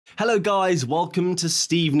Hello guys, welcome to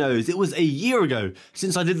SteveKnows. It was a year ago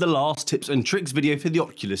since I did the last tips and tricks video for the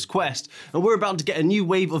Oculus Quest, and we're about to get a new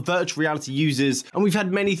wave of virtual reality users, and we've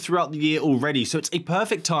had many throughout the year already, so it's a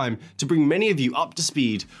perfect time to bring many of you up to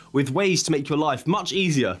speed with ways to make your life much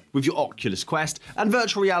easier with your Oculus Quest and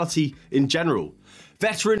virtual reality in general.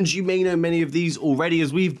 Veterans, you may know many of these already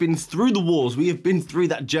as we've been through the wars, we have been through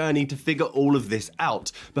that journey to figure all of this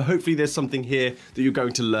out. But hopefully there's something here that you're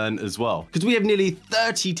going to learn as well. Because we have nearly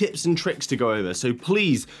 30 tips and tricks to go over, so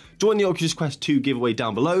please join the Oculus Quest 2 giveaway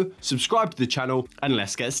down below, subscribe to the channel, and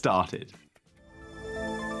let's get started.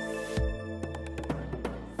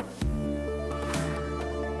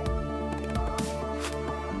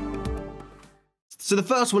 So the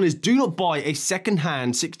first one is do not buy a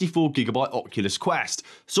second-hand 64GB Oculus Quest.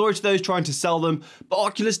 Sorry to those trying to sell them, but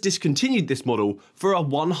Oculus discontinued this model for a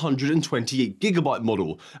 128GB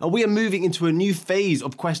model, and we are moving into a new phase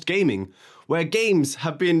of Quest gaming where games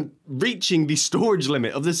have been reaching the storage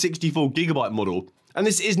limit of the 64GB model. And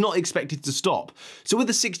this is not expected to stop. So with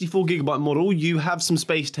the 64GB model, you have some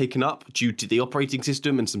space taken up due to the operating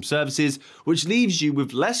system and some services, which leaves you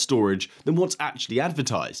with less storage than what's actually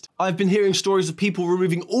advertised. I've been hearing stories of people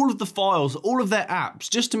removing all of the files, all of their apps,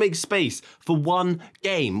 just to make space for one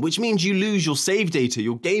game, which means you lose your save data,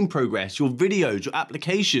 your game progress, your videos, your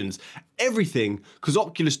applications, everything, because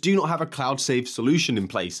Oculus do not have a cloud save solution in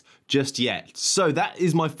place just yet. So that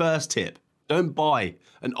is my first tip. Don't buy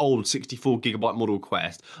an old 64GB model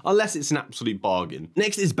Quest unless it's an absolute bargain.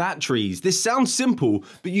 Next is batteries. This sounds simple,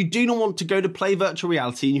 but you do not want to go to play virtual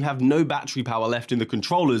reality and you have no battery power left in the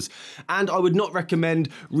controllers. And I would not recommend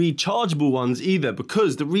rechargeable ones either,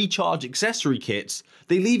 because the recharge accessory kits,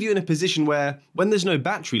 they leave you in a position where when there's no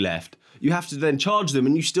battery left, you have to then charge them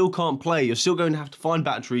and you still can't play. You're still going to have to find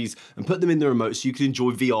batteries and put them in the remote so you can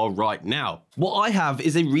enjoy VR right now. What I have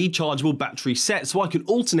is a rechargeable battery set so I can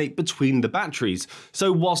alternate between the batteries.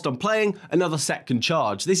 So whilst I'm playing, another set can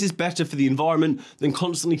charge. This is better for the environment than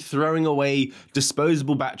constantly throwing away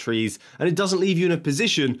disposable batteries, and it doesn't leave you in a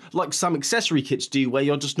position like some accessory kits do where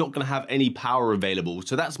you're just not going to have any power available.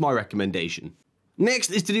 So that's my recommendation.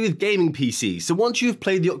 Next is to do with gaming PCs. So once you've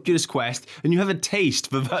played the Oculus Quest and you have a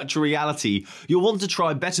taste for virtual reality, you'll want to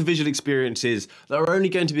try better visual experiences that are only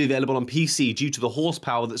going to be available on PC due to the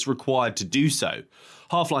horsepower that's required to do so.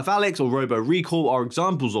 Half-Life Alyx or Robo Recall are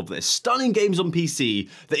examples of this. Stunning games on PC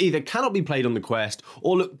that either cannot be played on the Quest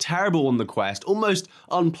or look terrible on the Quest, almost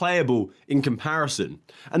unplayable in comparison.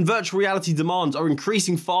 And virtual reality demands are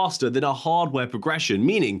increasing faster than our hardware progression,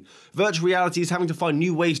 meaning virtual reality is having to find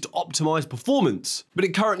new ways to optimize performance. But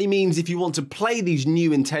it currently means if you want to play these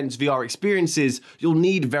new intense VR experiences, you'll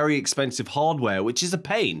need very expensive hardware, which is a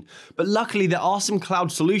pain. But luckily there are some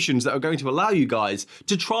cloud solutions that are going to allow you guys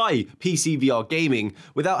to try PCVR gaming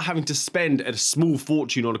without having to spend a small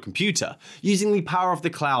fortune on a computer, using the power of the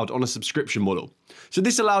cloud on a subscription model. So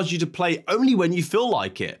this allows you to play only when you feel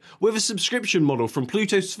like it, with a subscription model from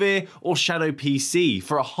Plutosphere or Shadow PC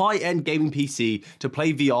for a high-end gaming PC to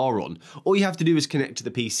play VR on. All you have to do is connect to the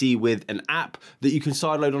PC with an app that you can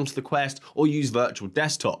sideload onto the Quest or use virtual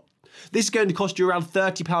desktop. This is going to cost you around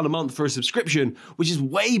 £30 a month for a subscription, which is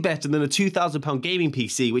way better than a £2,000 gaming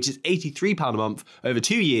PC, which is £83 a month over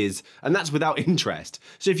 2 years, and that's without interest.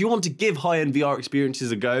 So if you want to give high-end VR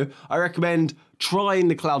experiences a go, I recommend trying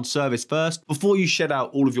the cloud service first before you shed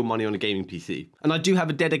out all of your money on a gaming PC. And I do have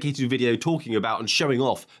a dedicated video talking about and showing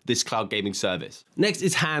off this cloud gaming service. Next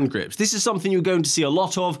is hand grips. This is something you're going to see a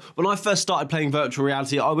lot of. When I first started playing virtual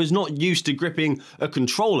reality, I was not used to gripping a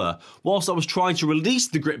controller. Whilst I was trying to release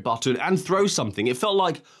the grip button and throw something, it felt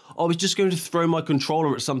like I was just going to throw my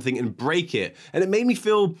controller at something and break it. And it made me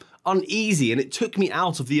feel uneasy, and it took me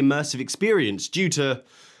out of the immersive experience due to,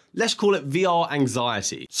 let's call it VR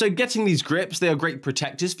anxiety. So getting these grips, they are great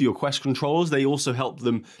protectors for your Quest controllers. They also help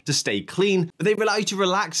them to stay clean, but they allow you to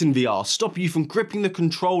relax in VR, stop you from gripping the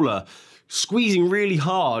controller, squeezing really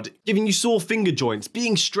hard, giving you sore finger joints,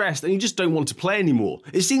 being stressed, and you just don't want to play anymore.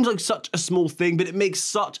 It seems like such a small thing, but it makes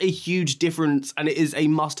such a huge difference, and it is a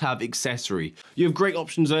must-have accessory. You have great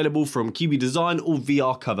options available from QB Design or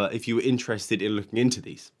VR Cover if you were interested in looking into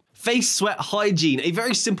these. Face sweat hygiene, a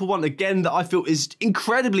very simple one again that I feel is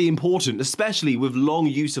incredibly important, especially with long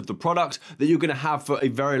use of the product that you're going to have for a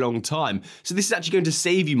very long time. So this is actually going to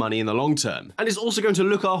save you money in the long term. And it's also going to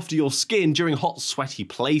look after your skin during hot, sweaty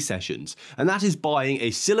play sessions. And that is buying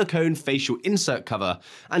a silicone facial insert cover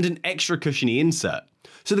and an extra cushiony insert.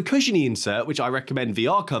 So the cushiony insert, which I recommend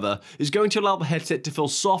VR Cover, is going to allow the headset to feel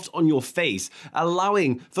soft on your face,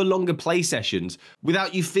 allowing for longer play sessions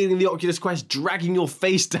without you feeling the Oculus Quest dragging your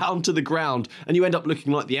face down to the ground and you end up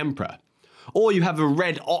looking like the Emperor. or you have a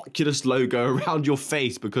red Oculus logo around your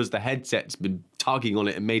face because the headset's been tugging on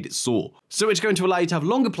it and made it sore. So it's going to allow you to have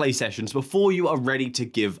longer play sessions before you are ready to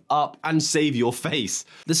give up and save your face.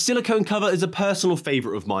 The silicone cover is a personal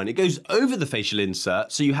favorite of mine. It goes over the facial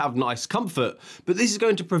insert so you have nice comfort, but this is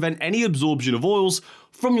going to prevent any absorption of oils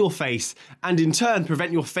from your face and in turn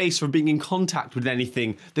prevent your face from being in contact with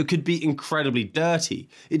anything that could be incredibly dirty.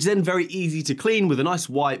 It's then very easy to clean with a nice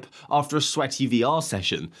wipe after a sweaty VR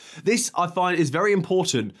session. This I find is very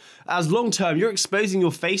important as long term you're exposing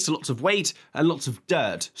your face to lots of weight and lots of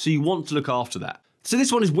dirt, so you want to look after that. So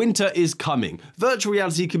this one is winter is coming. Virtual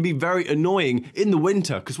reality can be very annoying in the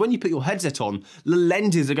winter because when you put your headset on, the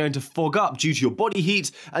lenses are going to fog up due to your body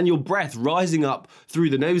heat and your breath rising up through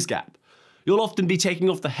the nose gap. You'll often be taking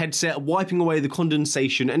off the headset, wiping away the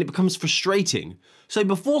condensation, and it becomes frustrating. So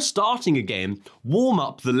before starting a game, warm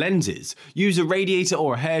up the lenses. Use a radiator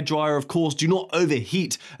or a hairdryer, of course. Do not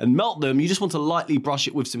overheat and melt them. You just want to lightly brush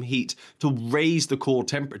it with some heat to raise the core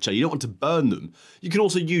temperature. You don't want to burn them. You can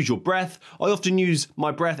also use your breath. I often use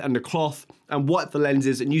my breath and a cloth and wipe the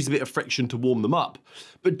lenses and use a bit of friction to warm them up.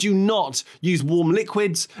 But do not use warm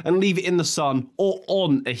liquids and leave it in the sun or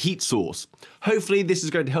on a heat source. Hopefully this is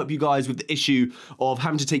going to help you guys with the issue of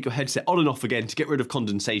having to take your headset on and off again to get rid of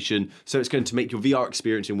condensation, so it's going to make your VR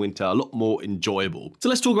experience in winter a lot more enjoyable. So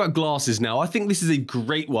let's talk about glasses now. I think this is a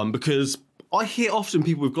great one because I hear often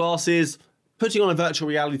people with glasses putting on a virtual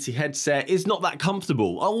reality headset is not that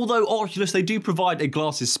comfortable. Although Oculus, they do provide a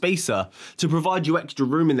glasses spacer to provide you extra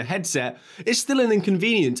room in the headset, it's still an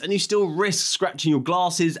inconvenience and you still risk scratching your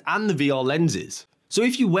glasses and the VR lenses. So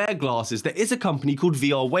if you wear glasses, there is a company called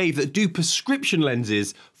VR Wave that do prescription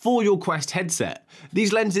lenses for your Quest headset.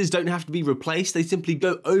 These lenses don't have to be replaced, they simply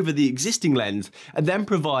go over the existing lens and then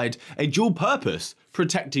provide a dual purpose,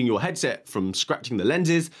 protecting your headset from scratching the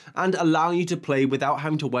lenses and allowing you to play without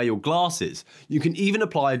having to wear your glasses. You can even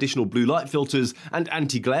apply additional blue light filters and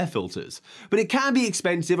anti-glare filters. But it can be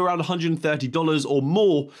expensive, around $130 or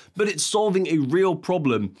more, but it's solving a real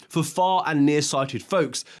problem for far and nearsighted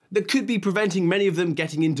folks that could be preventing many of them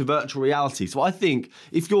getting into virtual reality. So I think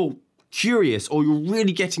if you're curious or you're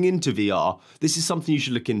really getting into VR, this is something you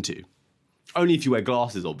should look into. Only if you wear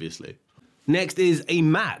glasses, obviously. Next is a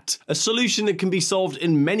mat. A solution that can be solved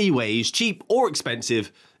in many ways, cheap or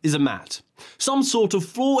expensive, is a mat. Some sort of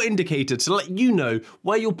floor indicator to let you know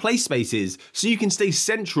where your play space is, so you can stay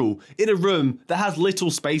central in a room that has little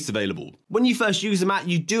space available. When you first use a mat,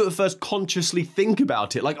 you do at first consciously think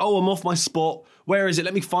about it, like, oh, I'm off my spot, where is it?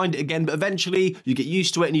 Let me find it again. But eventually you get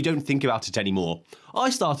used to it and you don't think about it anymore. I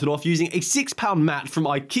started off using a £6 mat from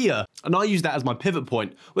IKEA, and I used that as my pivot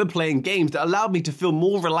point when playing games that allowed me to feel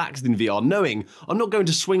more relaxed in VR, knowing I'm not going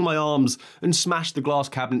to swing my arms and smash the glass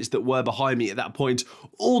cabinets that were behind me at that point,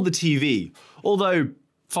 or the TV. Although,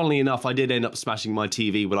 funnily enough, I did end up smashing my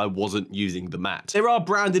TV when I wasn't using the mat. There are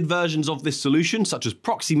branded versions of this solution, such as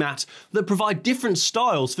Proxy Mat, that provide different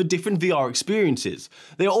styles for different VR experiences.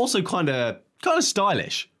 They are also kind of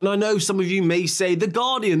stylish. And I know some of you may say the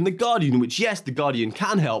Guardian, which yes, the Guardian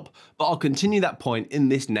can help, but I'll continue that point in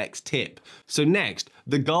this next tip. So next,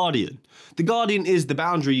 the Guardian. The Guardian is the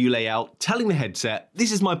boundary you lay out, telling the headset,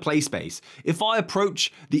 this is my play space. If I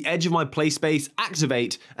approach the edge of my play space,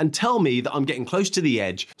 activate and tell me that I'm getting close to the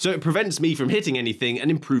edge, so it prevents me from hitting anything and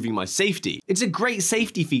improving my safety. It's a great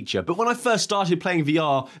safety feature, but when I first started playing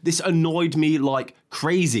VR, this annoyed me like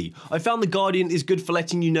crazy. I found the Guardian is good for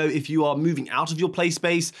letting you know if you are moving out of your play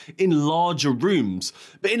space in larger rooms,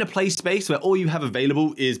 but in a play space where all you have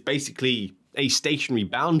available is basically a stationary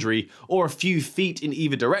boundary or a few feet in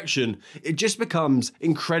either direction, it just becomes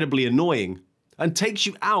incredibly annoying and takes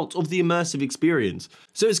you out of the immersive experience.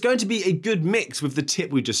 So it's going to be a good mix with the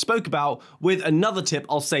tip we just spoke about, with another tip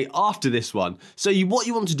I'll say after this one. So what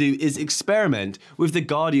you want to do is experiment with the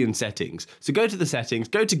Guardian settings. So go to the settings,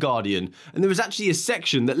 go to Guardian, and there is actually a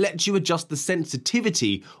section that lets you adjust the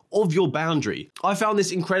sensitivity of your boundary. I found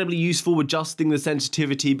this incredibly useful, adjusting the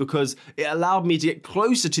sensitivity, because it allowed me to get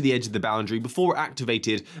closer to the edge of the boundary before it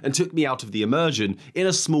activated and took me out of the immersion in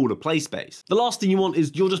a smaller play space. The last thing you want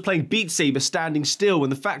is you're just playing Beat Saber standing still,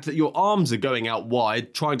 and the fact that your arms are going out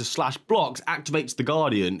wide trying to slash blocks activates the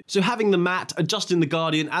Guardian. So having the mat, adjusting the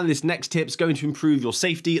Guardian, and this next tip is going to improve your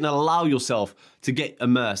safety and allow yourself to get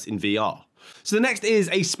immersed in VR. So the next is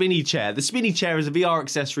a Spinny Chair. The Spinny Chair is a VR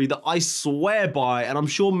accessory that I swear by, and I'm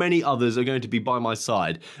sure many others are going to be by my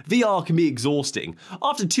side. VR can be exhausting.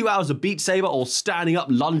 After 2 hours of Beat Saber or standing up,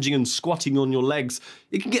 lunging and squatting on your legs,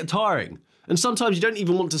 it can get tiring. And sometimes you don't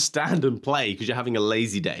even want to stand and play because you're having a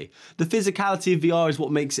lazy day. The physicality of VR is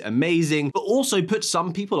what makes it amazing, but also puts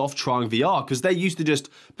some people off trying VR because they're used to just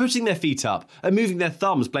putting their feet up and moving their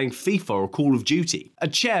thumbs playing FIFA or Call of Duty. A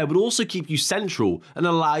chair would also keep you central and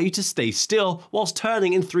allow you to stay still whilst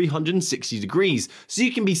turning in 360 degrees, so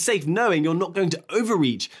you can be safe knowing you're not going to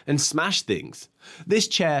overreach and smash things. This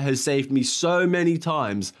chair has saved me so many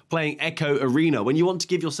times playing Echo Arena when you want to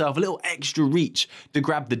give yourself a little extra reach to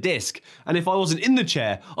grab the disc, and if I wasn't in the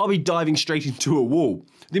chair, I'll be diving straight into a wall.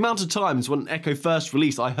 The amount of times when Echo first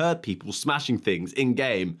released I heard people smashing things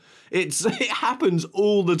in-game, it happens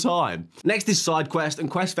all the time. Next is SideQuest, and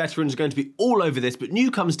Quest veterans are going to be all over this, but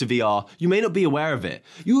newcomers to VR, you may not be aware of it.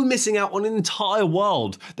 You are missing out on an entire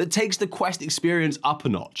world that takes the Quest experience up a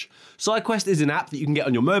notch. SideQuest is an app that you can get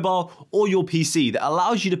on your mobile or your PC that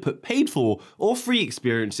allows you to put paid for or free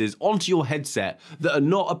experiences onto your headset that are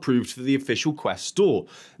not approved for the official Quest store.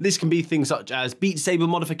 This can be things such as Beat Saber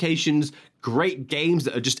modifications, great games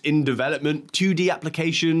that are just in development, 2D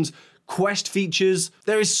applications, Quest features.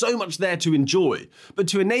 There is so much there to enjoy, but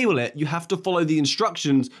to enable it, you have to follow the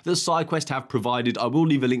instructions that SideQuest have provided. I will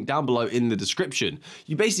leave a link down below in the description.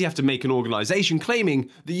 You basically have to make an organization claiming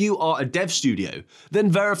that you are a dev studio,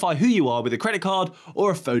 then verify who you are with a credit card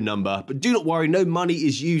or a phone number, but do not worry, no money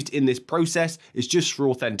is used in this process, it's just for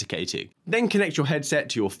authenticating. Then connect your headset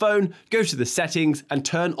to your phone, go to the settings and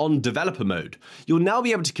turn on developer mode. You'll now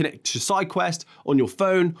be able to connect to SideQuest on your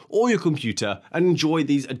phone or your computer and enjoy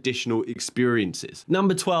these additional experiences.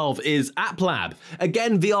 Number 12 is App Lab.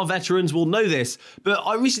 Again, VR veterans will know this, but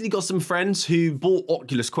I recently got some friends who bought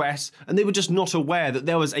Oculus Quest and they were just not aware that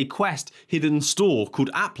there was a Quest hidden store called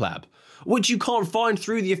App Lab, which you can't find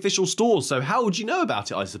through the official store, so how would you know about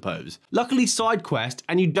it, I suppose? Luckily, SideQuest,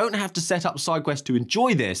 and you don't have to set up SideQuest to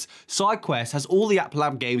enjoy this, SideQuest has all the App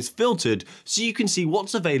Lab games filtered so you can see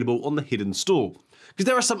what's available on the hidden store. Because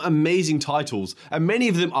there are some amazing titles, and many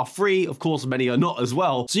of them are free, of course many are not as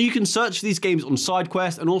well, so you can search for these games on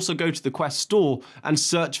SideQuest and also go to the Quest store and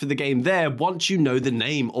search for the game there once you know the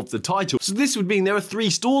name of the title. So this would mean there are 3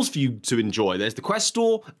 stores for you to enjoy. There's the Quest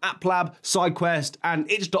store, App Lab, SideQuest, and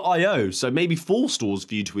itch.io, so maybe 4 stores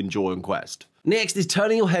for you to enjoy on Quest. Next is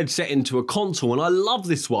turning your headset into a console, and I love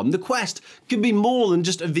this one. The Quest can be more than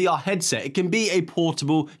just a VR headset, it can be a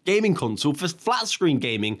portable gaming console for flat screen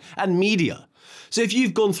gaming and media. So if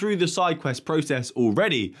you've gone through the SideQuest process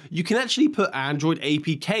already, you can actually put Android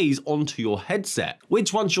APKs onto your headset,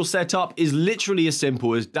 which once you're set up is literally as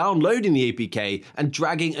simple as downloading the APK and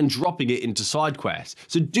dragging and dropping it into SideQuest.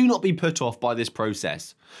 So do not be put off by this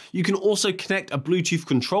process. You can also connect a Bluetooth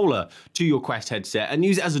controller to your Quest headset and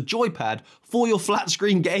use it as a joypad for your flat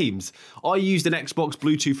screen games. I used an Xbox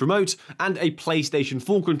Bluetooth remote and a PlayStation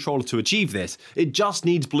 4 controller to achieve this. It just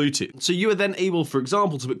needs Bluetooth. So you are then able, for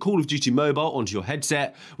example, to put Call of Duty Mobile onto your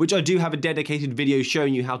headset, which I do have a dedicated video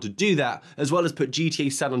showing you how to do that, as well as put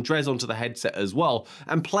GTA San Andreas onto the headset as well,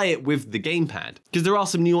 and play it with the gamepad. Because there are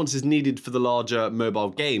some nuances needed for the larger mobile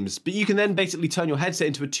games, but you can then basically turn your headset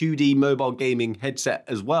into a 2D mobile gaming headset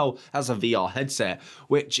as well as a VR headset,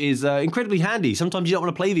 which is incredibly handy. Sometimes you don't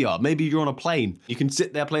want to play VR. Maybe you're on a plane. You can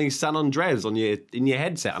sit there playing San Andreas in your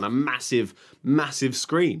headset on a massive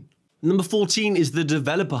screen. Number 14 is the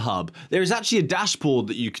Developer Hub. There is actually a dashboard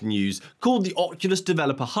that you can use called the Oculus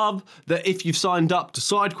Developer Hub that if you've signed up to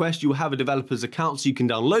SideQuest, you will have a developer's account so you can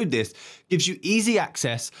download this. Gives you easy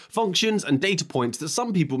access, functions and data points that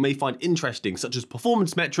some people may find interesting, such as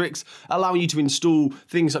performance metrics, allowing you to install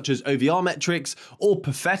things such as OVR metrics or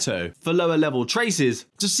Perfetto for lower level traces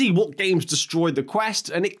to see what games destroyed the Quest,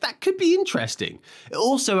 and that could be interesting. It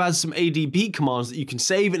also has some ADB commands that you can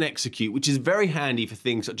save and execute, which is very handy for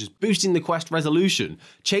things such as boosting the Quest resolution,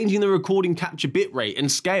 changing the recording capture bitrate and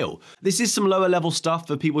scale. This is some lower level stuff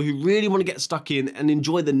for people who really want to get stuck in and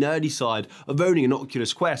enjoy the nerdy side of owning an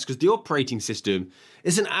Oculus Quest, because the operating system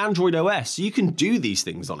is an Android OS, so you can do these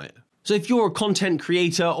things on it. So if you're a content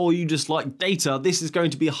creator or you just like data, this is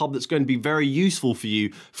going to be a hub that's going to be very useful for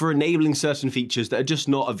you for enabling certain features that are just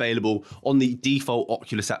not available on the default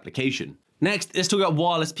Oculus application. Next, let's talk about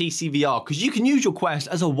wireless PCVR, because you can use your Quest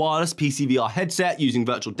as a wireless PCVR headset using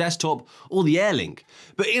virtual desktop or the Air Link.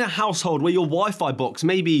 But in a household where your Wi-Fi box,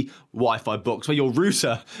 where your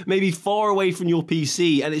router may be far away from your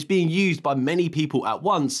PC and it's being used by many people at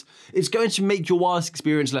once, it's going to make your wireless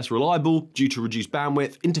experience less reliable due to reduced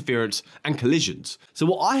bandwidth, interference, and collisions. So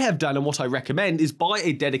what I have done and what I recommend is buy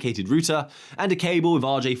a dedicated router and a cable with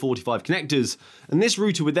RJ45 connectors, and this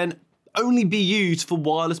router would then only be used for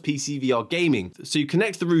wireless PCVR gaming. So you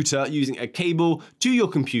connect the router using a cable to your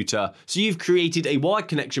computer, so you've created a wired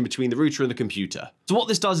connection between the router and the computer. So what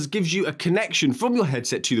this does is gives you a connection from your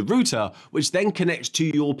headset to the router, which then connects to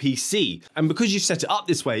your PC. And because you've set it up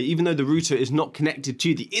this way, even though the router is not connected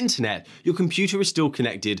to the internet, your computer is still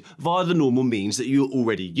connected via the normal means that you're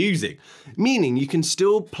already using, meaning you can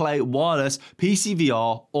still play wireless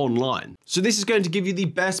PCVR online. So this is going to give you the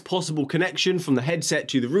best possible connection from the headset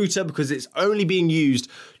to the router because it's only being used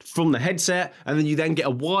from the headset, and then you then get a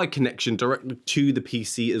wired connection directly to the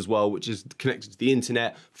PC as well, which is connected to the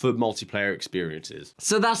internet for multiplayer experiences.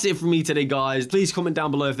 So that's it from me today, guys. Please comment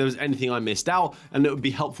down below if there was anything I missed out, and it would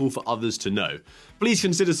be helpful for others to know. Please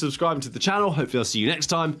consider subscribing to the channel. Hopefully I'll see you next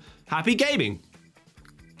time. Happy gaming.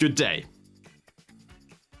 Good day.